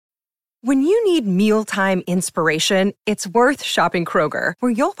When you need mealtime inspiration, it's worth shopping Kroger,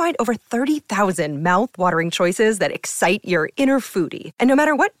 where you'll find over 30,000 mouth-watering choices that excite your inner foodie. And no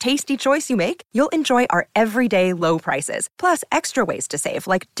matter what tasty choice you make, you'll enjoy our everyday low prices, plus extra ways to save,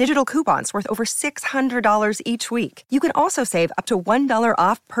 like digital coupons worth over $600 each week. You can also save up to $1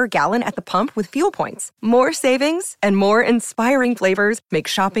 off per gallon at the pump with fuel points. More savings and more inspiring flavors make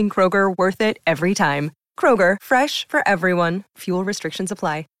shopping Kroger worth it every time. Kroger, fresh for everyone. Fuel restrictions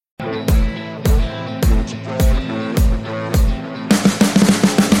apply.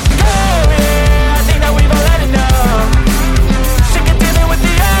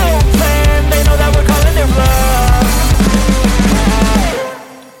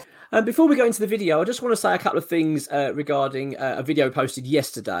 Before we go into the video, I just want to say a couple of things regarding a video posted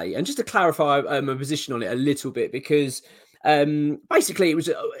yesterday, and just to clarify my position on it a little bit, because basically it was,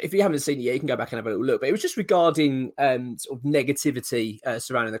 if you haven't seen it yet, you can go back and have a little look, but it was just regarding sort of negativity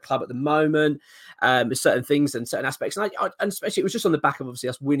surrounding the club at the moment, with certain things and certain aspects, and especially it was just on the back of obviously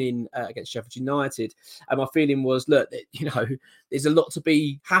us winning against Sheffield United, and my feeling was, look, you know, there's a lot to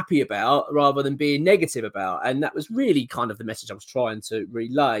be happy about rather than being negative about, and that was really kind of the message I was trying to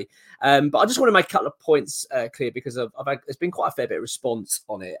relay. But I just want to make a couple of points clear, because there's been quite a fair bit of response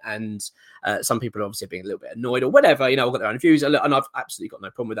on it, and some people are obviously being a little bit annoyed or whatever, you know, I've got their own views, and I've absolutely got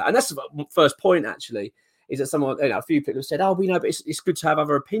no problem with that. And that's the first point, actually, is that someone, you know, a few people have said, oh, we know, but it's good to have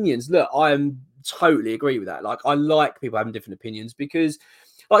other opinions. Look, I totally agree with that. Like, I like people having different opinions, because,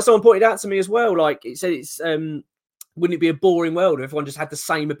 like someone pointed out to me as well, like it said, it's wouldn't it be a boring world if everyone just had the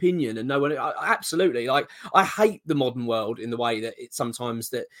same opinion and no one? Absolutely. Like, I hate the modern world in the way that it's sometimes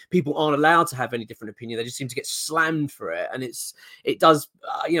that people aren't allowed to have any different opinion. They just seem to get slammed for it, and it does,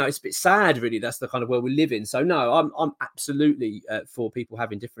 you know, it's a bit sad, really. That's the kind of world we live in. So no, I'm absolutely for people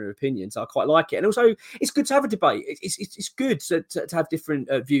having different opinions. I quite like it, and also it's good to have a debate. It's good to have different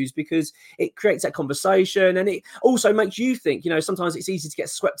views, because it creates that conversation, and it also makes you think. You know, sometimes it's easy to get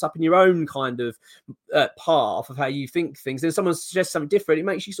swept up in your own kind of path of how you think things. Then someone suggests something different, it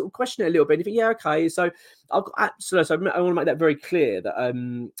makes you sort of question it a little bit. And you think, yeah, okay. So I've got absolutely. So I want to make that very clear that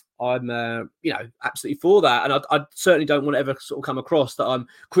I'm you know, absolutely for that, and I certainly don't want to ever sort of come across that I'm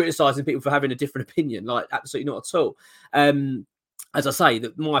criticising people for having a different opinion. Like, absolutely not at all. As I say,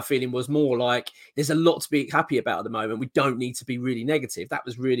 that my feeling was more like there's a lot to be happy about at the moment. We don't need to be really negative. That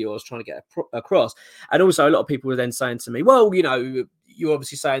was really what I was trying to get across. And also, a lot of people were then saying to me, well, you know, you're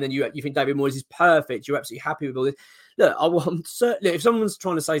obviously saying then you think David Moyes is perfect. You're absolutely happy with all this. Look, I want certainly, if someone's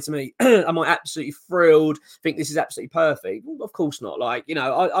trying to say to me, am I absolutely thrilled, think this is absolutely perfect? Well, of course not. Like, you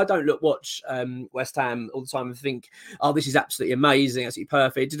know, I don't watch West Ham all the time and think, oh, this is absolutely amazing, absolutely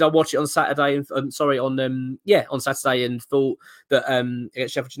perfect. Did I watch it on Saturday on Saturday and thought that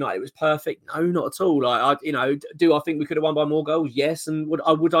against Sheffield United it was perfect? No, not at all. Like, you know, do I think we could have won by more goals? Yes. And would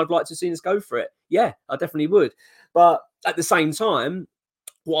I'd like to see us go for it? Yeah, I definitely would. But at the same time,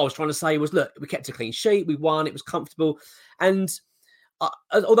 what I was trying to say was, look, we kept a clean sheet, we won, it was comfortable. And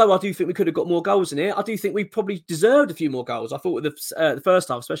although I do think we could have got more goals in it, I do think we probably deserved a few more goals. I thought with the first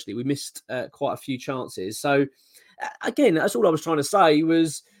half especially, we missed quite a few chances. So, again, that's all I was trying to say,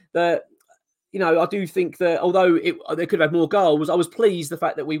 was that, you know, I do think that although they could have had more goals, I was pleased the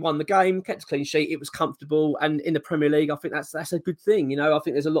fact that we won the game, kept a clean sheet, it was comfortable. And in the Premier League, I think that's a good thing. You know, I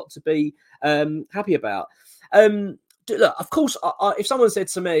think there's a lot to be happy about. Look, of course, if someone said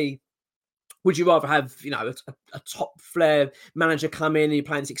to me, would you rather have, you know, a top flair manager come in and you're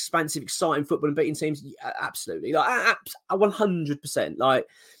playing this expansive, exciting football and beating teams? Yeah, absolutely. Like, 100%. Like,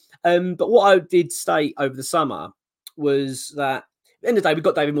 but what I did state over the summer was that at the end of the day, we've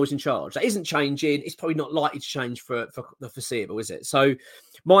got David Moyes in charge. That isn't changing. It's probably not likely to change for the foreseeable, is it? So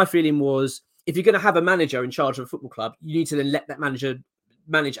my feeling was, if you're going to have a manager in charge of a football club, you need to then let that manager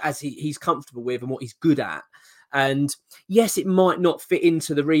manage as he's comfortable with and what he's good at. And yes, it might not fit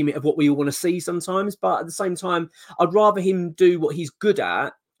into the remit of what we all want to see sometimes, but at the same time, I'd rather him do what he's good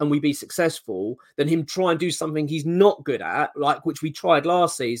at and we be successful than him try and do something he's not good at, like which we tried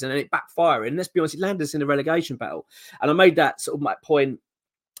last season and it backfiring. And let's be honest, it landed us in a relegation battle. And I made that sort of my point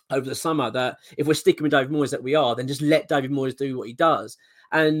over the summer, that if we're sticking with David Moyes that we are, then just let David Moyes do what he does.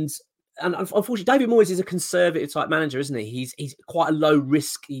 And unfortunately, David Moyes is a conservative type manager, isn't he? He's quite a low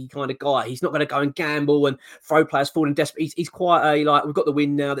risky kind of guy. He's not going to go and gamble and throw players forward and desperate. He's quite a, like, we've got the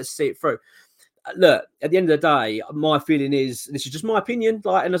win now, let's see it through. Look, at the end of the day, my feeling is, this is just my opinion,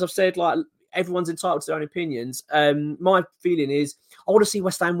 like, and as I've said, like, everyone's entitled to their own opinions. My feeling is, I want to see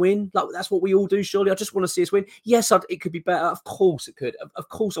West Ham win. Like, that's what we all do, surely. I just want to see us win. Yes, it could be better. Of course it could. Of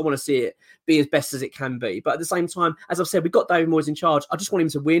course I want to see it be as best as it can be. But at the same time, as I've said, we've got David Moyes in charge. I just want him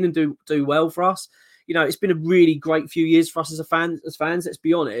to win and do well for us. it's been a really great few years for us as fans. Let's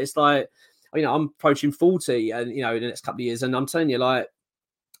be honest. Like, I'm approaching 40, and in the next couple of years, and I'm telling you, like,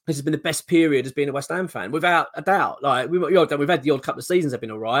 this has been the best period as being a West Ham fan, without a doubt. Like, we've had the odd couple of seasons that have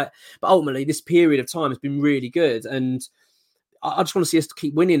been all right, but ultimately this period of time has been really good. And I just want to see us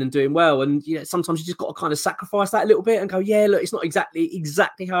keep winning and doing well. And sometimes you just got to kind of sacrifice that a little bit and go, yeah, look, it's not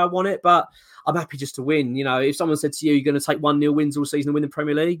exactly how I want it, but I'm happy just to win. If someone said to you, you're going to take 1-0 wins all season and win the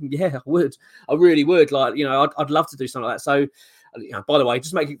Premier League, yeah, I would. I really would. Like, I'd love to do something like that. So, by the way,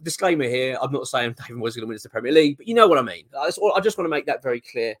 just make a disclaimer here. I'm not saying David Moyes is going to win the Premier League, but you know what I mean. I just want to make that very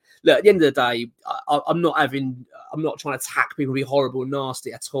clear. Look, at the end of the day, I'm not trying to attack people, be horrible and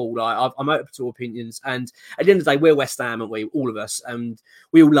nasty at all. Like, I'm open to opinions, and at the end of the day, we're West Ham, aren't we? All of us, and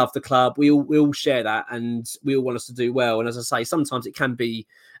we all love the club. We all share that, and we all want us to do well. And as I say, sometimes it can be,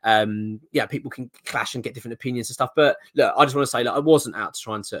 people can clash and get different opinions and stuff. But look, I just want to say, I wasn't out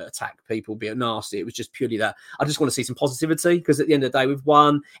trying to attack people, be nasty. It was just purely that I just want to see some positivity, because at the end of the day, we've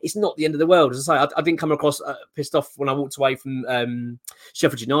won. It's not the end of the world. As I say, I didn't come across pissed off when I walked away from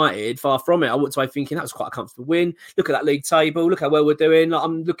Sheffield United. Far from it. I walked away thinking that was quite a comfortable win. Look at that league table. Look how well we're doing. Like,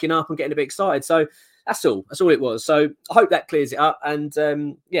 I'm looking up and getting a bit excited. So that's all. That's all it was. So I hope that clears it up. And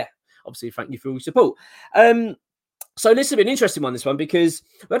obviously, thank you for all your support. So this has been an interesting one, this one, because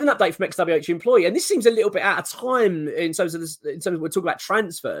we had an update from XWH employee, and this seems a little bit out of time in terms of we're talking about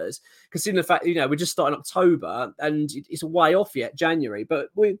transfers, considering the fact we're just starting October and it's a way off yet, January. But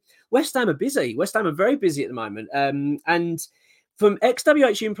West Ham are busy. West Ham are very busy at the moment. And from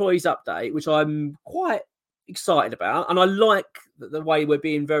XWH employees update, which I'm quite excited about, and I like the way we're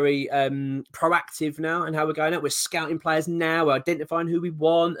being very proactive now and how we're going out. We're scouting players now. We're identifying who we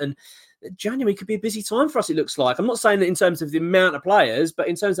want, and January could be a busy time for us, it looks like. I'm not saying that in terms of the amount of players, but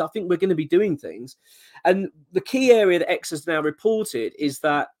in terms of I think we're going to be doing things. And the key area that X has now reported is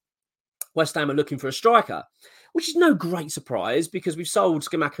that West Ham are looking for a striker, which is no great surprise because we've sold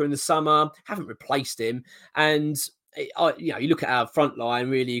Skamaka in the summer, haven't replaced him. And you look at our front line,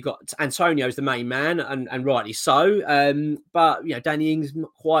 really, you've got Antonio's the main man, and rightly so. But Danny Ings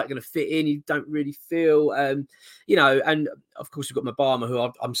not quite going to fit in. You don't really feel, and of course we've got Mabama, who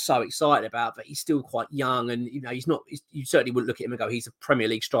I'm so excited about, but he's still quite young, and he's not. You certainly wouldn't look at him and go, he's a Premier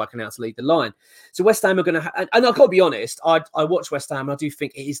League striker now to lead the line. So West Ham are going to, and I've got to be honest, I watch West Ham, and I do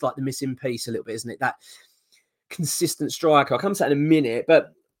think it is like the missing piece a little bit, isn't it? That consistent striker. I'll come to that in a minute,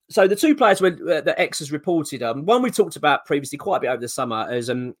 but. So the two players that X has reported, one we talked about previously quite a bit over the summer is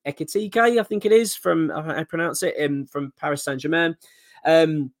Ekitike, I think it is, from I pronounce it, from Paris Saint-Germain.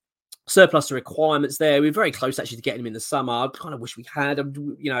 Surplus to requirements there. We were very close actually to getting him in the summer. I kind of wish we had.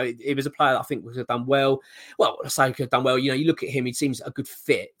 It was a player that I think would have done well. Well, I say could have done well. You look at him, he seems a good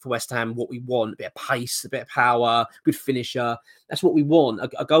fit for West Ham, what we want, a bit of pace, a bit of power, good finisher. That's what we want,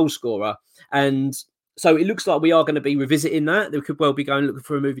 a goal scorer. And so it looks like we are going to be revisiting that. We could well be looking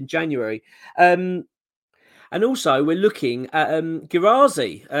for a move in January. And also we're looking at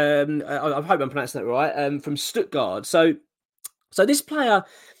Girazi. I hope I'm pronouncing that right, from Stuttgart. So this player,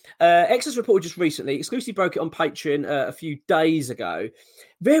 X has reported just recently, exclusively broke it on Patreon a few days ago.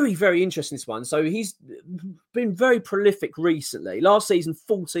 Very, very interesting, this one. So he's been very prolific recently. Last season,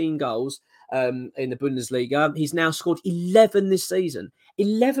 14 goals in the Bundesliga. He's now scored 11 this season.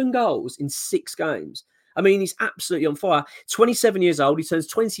 11 goals in 6 games. I mean, he's absolutely on fire. 27 years old. He turns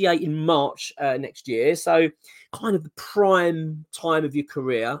 28 in March next year. So kind of the prime time of your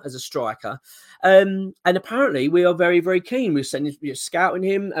career as a striker. And apparently we are very, very keen. We're scouting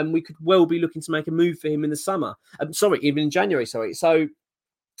him, and we could well be looking to make a move for him in the summer. Even in January, sorry. So,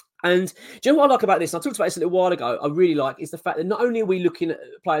 and do you know what I like about this? And I talked about this a little while ago. I really like is the fact that not only are we looking at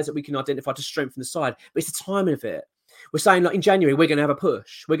players that we can identify to strengthen the side, but it's the timing of it. We're saying, like, in January, we're going to have a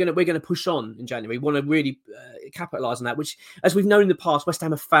push. We're going to push on in January. We want to really capitalise on that, which, as we've known in the past, West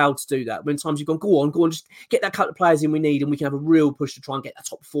Ham have failed to do that. When times you've gone, go on, just get that couple of players in we need, and we can have a real push to try and get that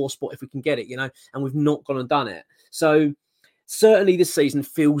top 4 spot if we can get it, and we've not gone and done it. So certainly this season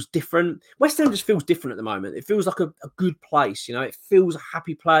feels different. West Ham just feels different at the moment. It feels like a good place, it feels a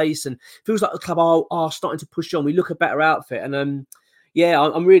happy place, and feels like the club are starting to push on. We look a better outfit, and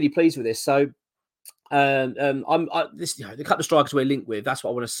I'm really pleased with this. So the couple of strikers we're linked with, that's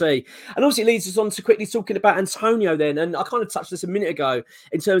what I want to see. And obviously it leads us on to quickly talking about Antonio then, and I kind of touched this a minute ago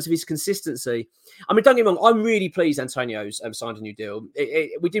in terms of his consistency. I mean, don't get me wrong, I'm really pleased Antonio's signed a new deal.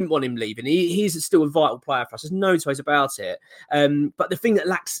 We didn't want him leaving. He's still a vital player for us. There's no two ways about it. But the thing that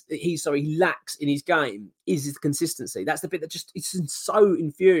he lacks in his game is his consistency. That's the bit that just it's so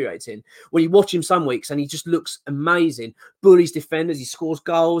infuriating when you watch him some weeks and he just looks amazing, bullies defenders, he scores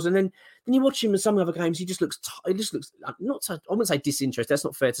goals, and then you watch him in some other games, he just looks not so, I wouldn't say disinterested, that's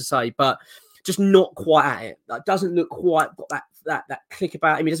not fair to say, but just not quite at it. Like, doesn't look quite got that click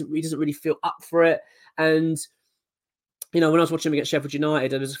about him. He doesn't really feel up for it. And when I was watching him against Sheffield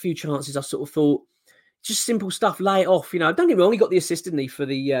United, and there's a few chances I sort of thought, just simple stuff, lay it off. Don't get me wrong, he got the assist, didn't he, for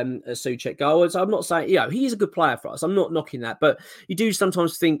the Souček goal. So I'm not saying, he is a good player for us. I'm not knocking that. But you do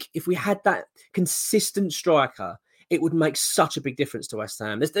sometimes think if we had that consistent striker, it would make such a big difference to West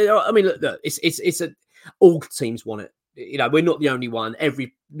Ham. Look, it's all teams want it. We're not the only one.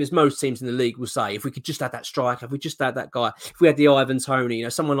 There's most teams in the league will say, if we could just have that striker, if we just had that guy, if we had the Ivan Toney,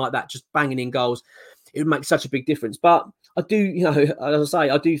 someone like that just banging in goals, it would make such a big difference. But I do, as I say,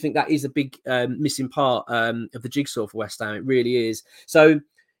 I do think that is a big missing part of the jigsaw for West Ham. It really is. So,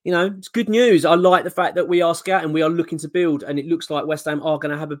 it's good news. I like the fact that we are scouting, we are looking to build, and it looks like West Ham are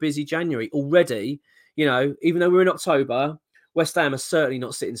going to have a busy January already. Even though we're in October, West Ham are certainly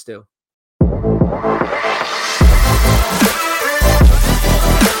not sitting still.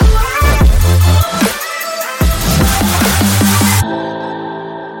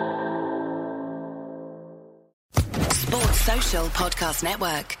 Sports Social Podcast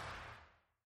Network.